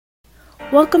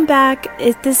Welcome back.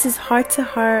 This is Heart to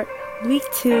Heart, Week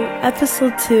 2,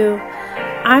 Episode 2.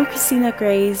 I'm Christina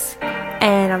Grace,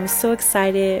 and I'm so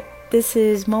excited. This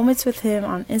is Moments with Him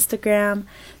on Instagram,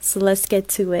 so let's get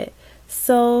to it.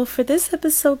 So for this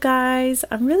episode, guys,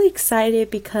 I'm really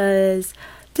excited because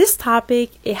this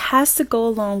topic, it has to go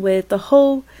along with the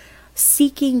whole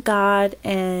seeking God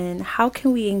and how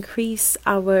can we increase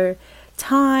our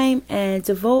time and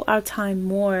devote our time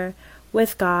more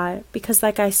with God, because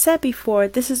like I said before,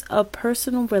 this is a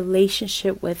personal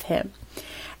relationship with Him.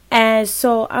 And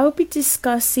so I will be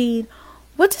discussing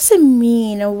what does it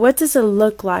mean or what does it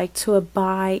look like to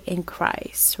abide in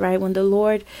Christ, right? When the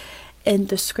Lord in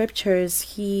the scriptures,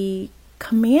 He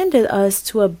commanded us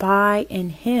to abide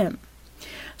in Him.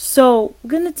 So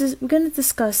we're gonna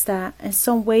discuss that and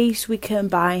some ways we can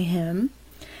abide in Him.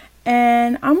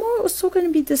 And I'm also going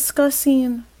to be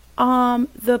discussing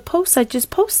the post I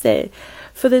just posted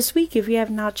for this week. If you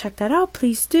have not checked that out,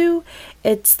 please do.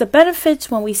 It's the benefits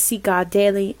when we seek God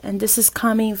daily, and this is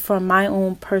coming from my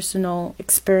own personal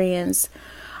experience.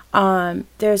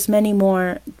 There's many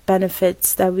more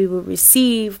benefits that we will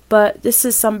receive, but this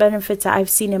is some benefits that I've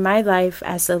seen in my life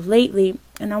as of lately,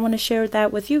 and I want to share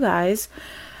that with you guys.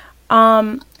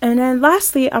 And then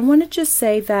lastly, I want to just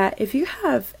say that if you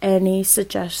have any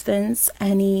suggestions,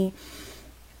 any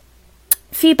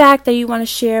feedback that you want to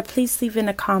share, please leave in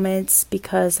the comments,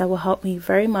 because that will help me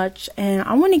very much. And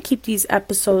I want to keep these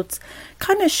episodes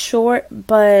kind of short,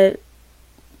 but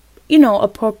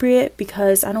appropriate,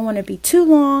 because I don't want to be too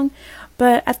long.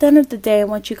 But at the end of the day, I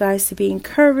want you guys to be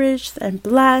encouraged and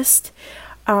blessed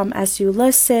as you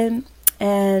listen.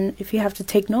 And if you have to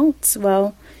take notes,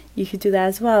 well, you could do that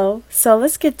as well. So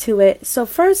let's get to it. So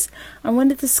first, I want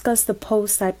to discuss the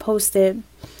post I posted.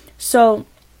 So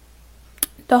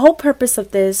the whole purpose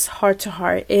of this Heart to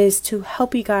Heart is to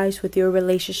help you guys with your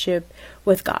relationship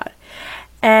with God.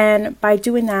 And by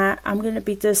doing that, I'm going to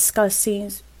be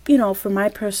discussing, from my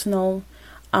personal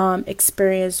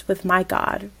experience with my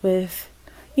God, with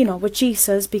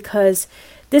Jesus, because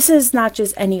this is not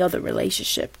just any other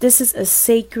relationship. This is a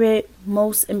sacred,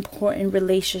 most important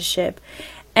relationship.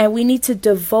 And we need to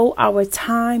devote our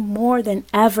time more than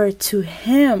ever to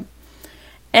Him.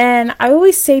 And I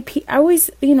always see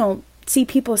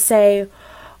people say,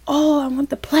 oh, I want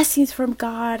the blessings from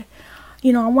God.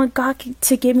 I want God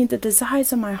to give me the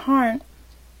desires of my heart.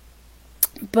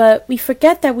 But we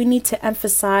forget that we need to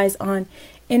emphasize on,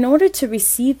 in order to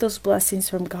receive those blessings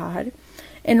from God,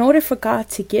 in order for God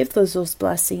to give those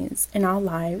blessings in our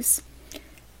lives,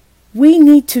 we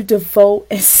need to devote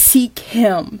and seek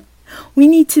Him. We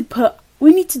need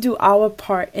to do our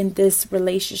part in this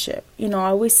relationship. I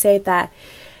always say that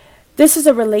this is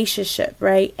a relationship,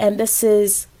 right? And this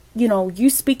is, you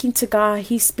speaking to God,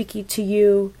 He's speaking to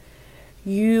you.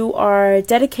 You are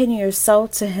dedicating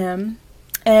yourself to Him,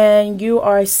 and you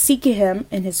are seeking Him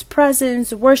in His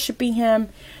presence, worshiping Him,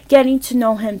 getting to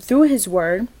know Him through His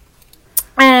word,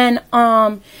 and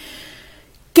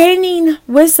gaining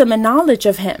wisdom and knowledge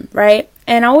of Him, right?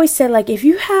 And I always say, if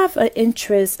you have an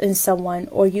interest in someone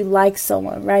or you like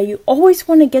someone, right, you always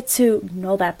want to get to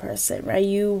know that person, right?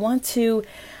 You want to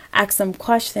ask them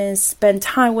questions, spend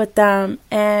time with them.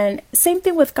 And same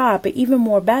thing with God, but even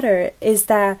more better is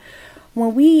that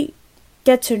when we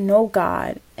get to know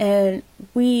God and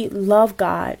we love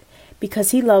God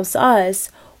because He loves us,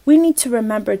 we need to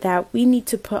remember that we need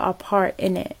to put our part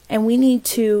in it, and we need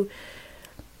to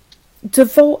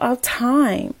devote our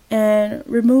time and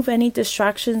remove any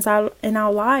distractions out in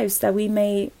our lives that we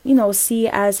may, see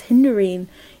as hindering,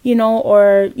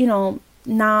 or,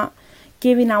 not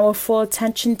giving our full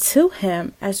attention to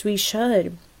Him as we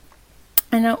should.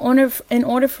 And in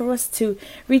order for us to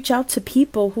reach out to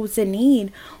people who's in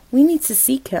need, we need to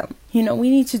seek Him. We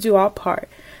need to do our part.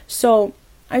 So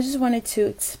I just wanted to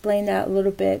explain that a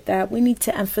little bit, that we need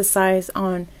to emphasize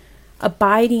on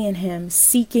abiding in Him,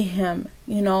 seeking Him,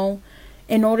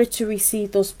 in order to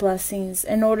receive those blessings,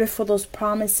 in order for those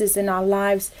promises in our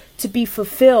lives to be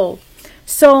fulfilled.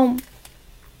 So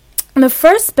the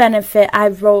first benefit I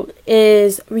wrote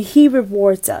is He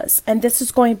rewards us. And this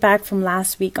is going back from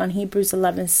last week on Hebrews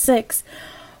 11:6,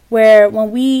 where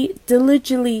when we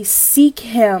diligently seek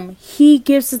Him, He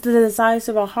gives us the desires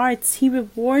of our hearts. He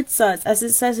rewards us, as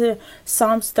it says in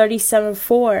Psalms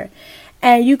 37:4.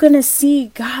 And you're going to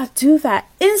see God do that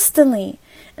instantly.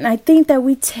 And I think that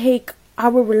we take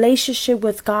our relationship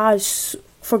with God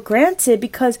for granted,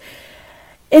 because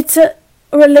it's a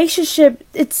relationship,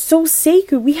 it's so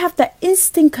sacred. We have that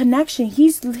instant connection.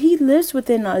 He lives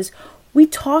within us. We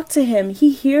talk to Him.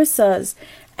 He hears us.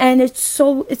 And it's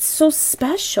so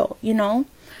special,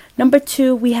 Number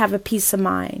 2, we have a peace of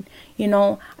mind.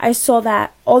 I saw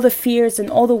that all the fears and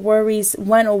all the worries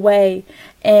went away.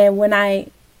 And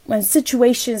when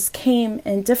situations came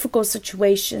and difficult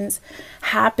situations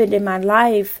happened in my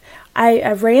life,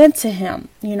 I ran to him.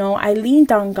 I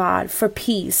leaned on God for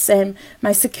peace, and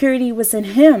my security was in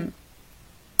him.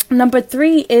 Number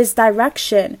 3 is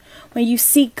direction. When you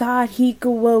seek God, he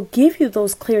will give you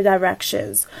those clear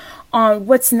directions on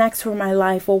what's next for my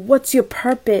life, or what's your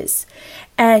purpose.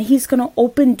 And he's going to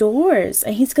open doors,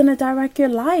 and he's going to direct your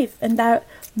life. And that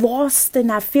lost and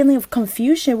that feeling of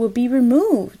confusion will be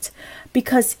removed,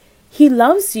 because he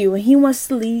loves you and he wants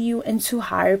to lead you into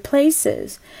higher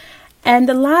places. And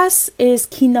the last is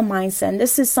kingdom mindset. And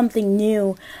this is something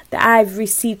new that I've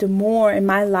received more in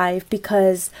my life,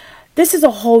 because this is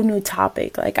a whole new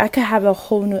topic. Like, I could have a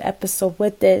whole new episode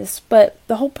with this, but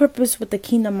the whole purpose with the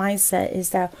kingdom mindset is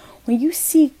that when you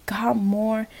see God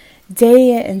more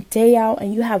day in and day out,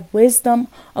 and you have wisdom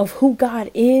of who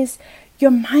God is,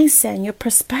 your mindset and your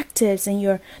perspectives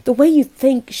and the way you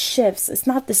think shifts. It's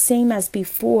not the same as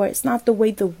before. It's not the way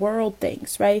the world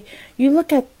thinks, right? You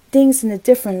look at things in a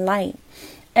different light.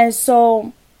 And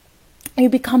so you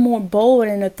become more bold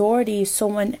and authority. So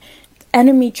when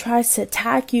enemy tries to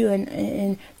attack you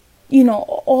and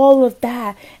all of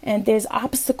that, and there's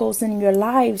obstacles in your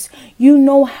lives, you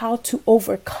know how to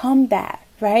overcome that,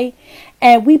 right?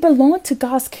 And we belong to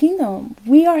God's kingdom.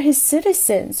 We are his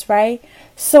citizens, right?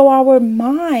 So our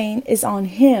mind is on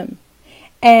him,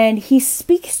 and he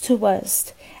speaks to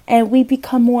us, and we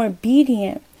become more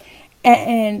obedient,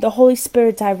 and the Holy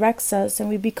Spirit directs us, and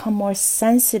we become more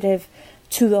sensitive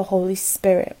to the Holy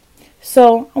Spirit.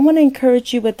 So I want to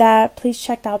encourage you with that. Please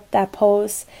check out that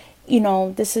post.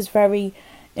 This is very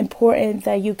important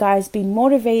that you guys be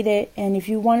motivated. And if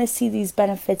you want to see these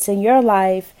benefits in your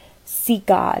life, seek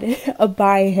God,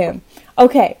 abide in him.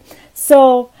 Okay,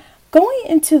 so going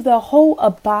into the whole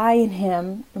abide in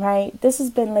him, right? This has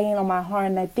been laying on my heart,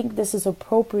 and I think this is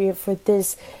appropriate for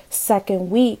this second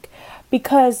week,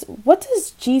 because what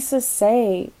does Jesus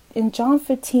say in John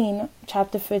 15,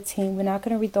 chapter 15? We're not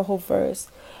going to read the whole verse,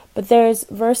 but there's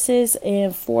verses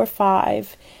in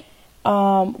 4-5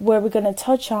 where we're going to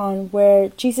touch on, where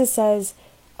Jesus says,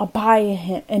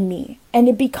 abide in me. And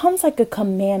it becomes like a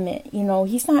commandment.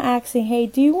 He's not asking, hey,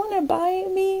 do you want to abide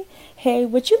in me? Hey,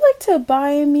 would you like to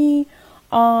abide in me?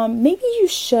 Maybe you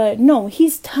should. No,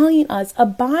 he's telling us,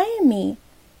 abide in me,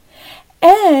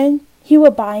 and he will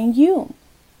abide in you.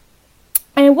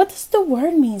 And what does the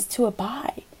word means to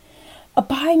abide?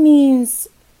 Abide means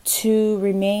to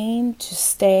remain, to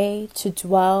stay, to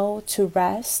dwell, to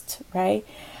rest, right?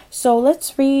 So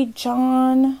let's read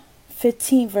John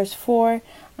 15, verse 4.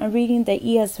 I'm reading the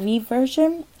ESV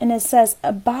version, and it says,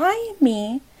 abide in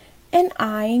me and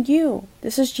I in you.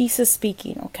 This is Jesus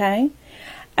speaking, okay?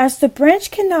 As the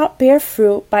branch cannot bear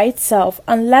fruit by itself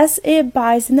unless it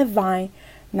abides in the vine,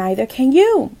 neither can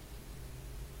you.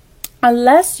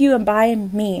 Unless you abide in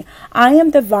me, I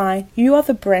am the vine, you are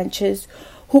the branches.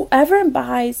 Whoever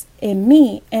abides in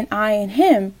me and I in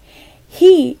him,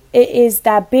 he it is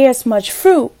that bears much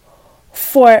fruit.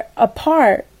 For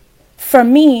apart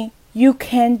from me, you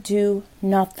can do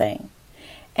nothing.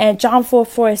 And John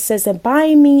 4:4 says,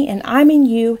 abide in me and I'm in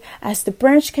you, as the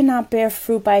branch cannot bear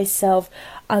fruit by itself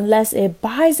unless it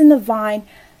abides in the vine,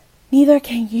 neither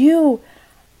can you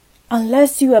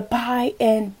unless you abide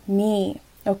in me.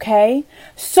 Okay?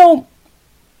 So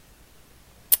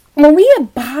when we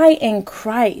abide in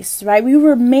Christ, right, we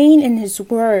remain in his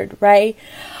word, right?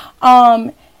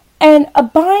 And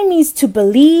abide means to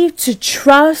believe, to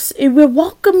trust. We're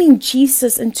welcoming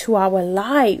Jesus into our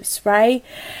lives, right?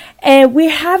 And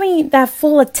we're having that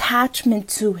full attachment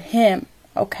to him,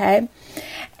 okay?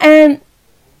 And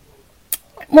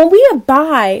when we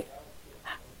abide,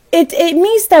 it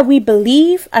means that we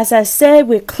believe, as I said,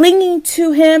 we're clinging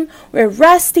to him, we're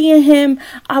resting in him.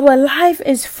 Our life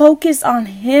is focused on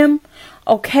him,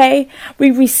 okay?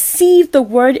 We receive the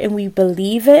word and we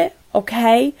believe it.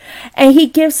 Okay, and he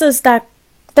gives us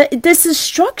this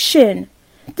instruction.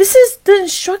 This is the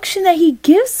instruction that he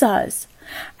gives us,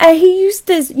 and he used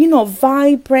this,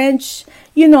 vine branch,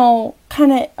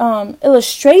 kind of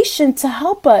illustration to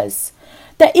help us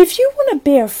that if you want to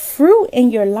bear fruit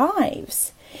in your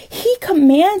lives, he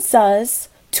commands us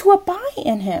to abide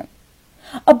in him,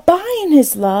 abide in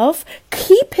his love,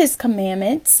 keep his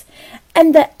commandments.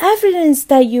 And the evidence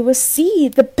that you will see,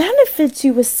 the benefits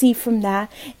you will see from that,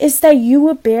 is that you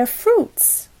will bear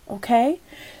fruits. Okay?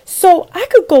 So I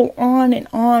could go on and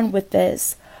on with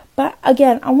this. But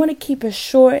again, I want to keep it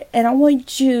short. And I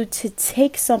want you to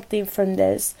take something from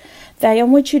this. That I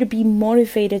want you to be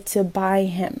motivated to abide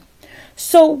in him.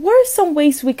 So what are some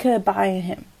ways we could abide in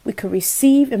him? We could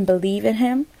receive and believe in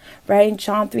him, right? In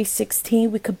John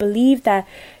 3:16, we could believe that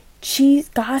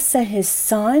God sent his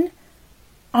son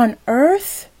on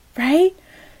earth, right?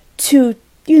 To,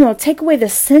 take away the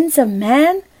sins of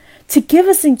man, to give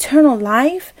us eternal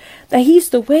life, that he's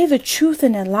the way, the truth,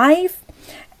 and the life.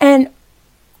 And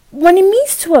when it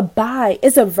means to abide,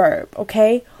 is a verb,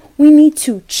 okay? We need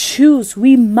to choose.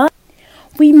 We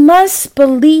must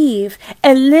believe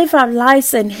and live our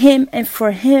lives in him and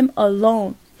for him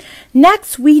alone.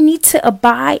 Next, we need to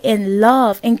abide in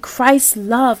love, in Christ's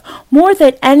love. More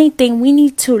than anything, we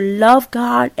need to love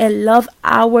God and love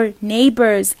our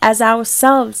neighbors as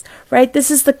ourselves, right?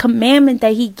 This is the commandment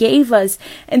that he gave us.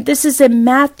 And this is in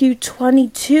Matthew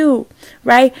 22,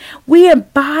 right? We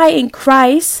abide in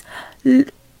Christ,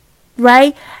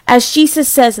 right? As Jesus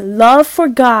says, love for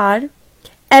God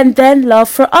and then love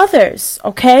for others,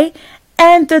 okay?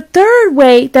 And the third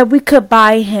way that we could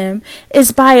abide him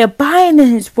is by abiding in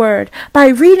his word, by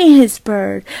reading his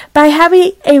word, by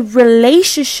having a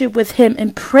relationship with him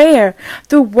in prayer,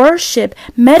 through worship,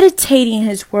 meditating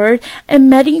his word,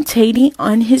 and meditating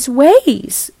on his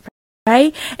ways.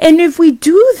 Right? And if we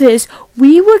do this,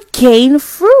 we will gain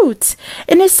fruit.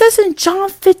 And it says in John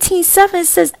 15:7, it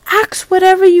says, ask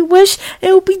whatever you wish, and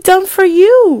it will be done for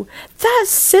you. That's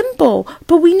simple,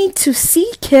 but we need to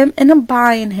seek him and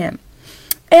abide in him.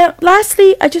 And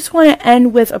lastly, I just want to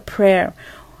end with a prayer.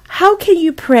 How can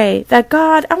you pray that,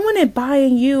 God, I want to abide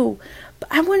in you, but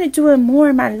I want to do it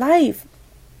more in my life?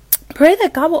 Pray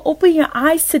that God will open your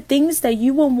eyes to things that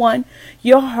you will want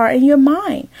your heart and your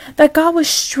mind. That God will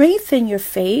strengthen your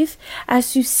faith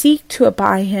as you seek to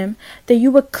abide him. That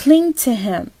you will cling to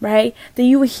him, right? That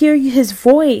you will hear his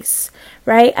voice,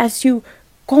 right? As you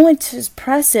go into his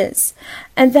presence.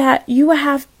 And that you will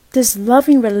have this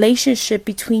loving relationship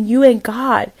between you and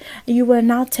God. And you will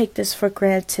not take this for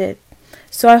granted.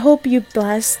 So I hope you're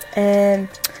blessed, and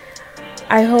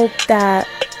I hope that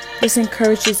this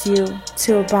encourages you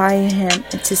to abide in him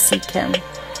and to seek him.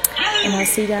 And I'll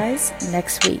see you guys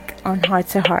next week on Heart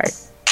to Heart.